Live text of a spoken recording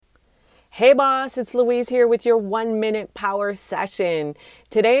Hey boss, it's Louise here with your 1 minute power session.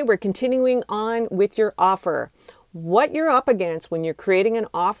 Today we're continuing on with your offer. What you're up against when you're creating an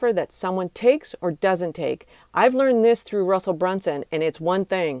offer that someone takes or doesn't take. I've learned this through Russell Brunson, and it's one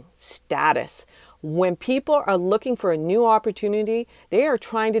thing: status. When people are looking for a new opportunity, they are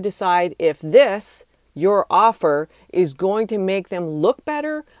trying to decide if this, your offer, is going to make them look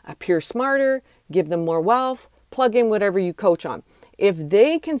better, appear smarter, give them more wealth, plug in whatever you coach on. If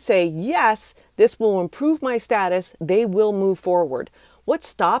they can say, yes, this will improve my status, they will move forward. What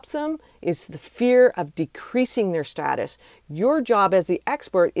stops them is the fear of decreasing their status. Your job as the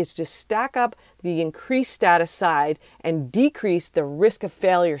expert is to stack up the increased status side and decrease the risk of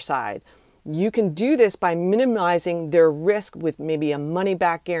failure side. You can do this by minimizing their risk with maybe a money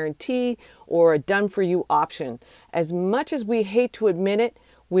back guarantee or a done for you option. As much as we hate to admit it,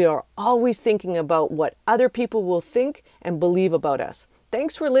 we are always thinking about what other people will think and believe about us.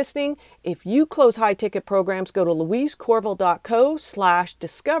 Thanks for listening. If you close high ticket programs, go to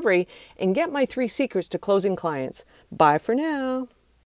louisecorville.co/discovery and get my 3 secrets to closing clients. Bye for now.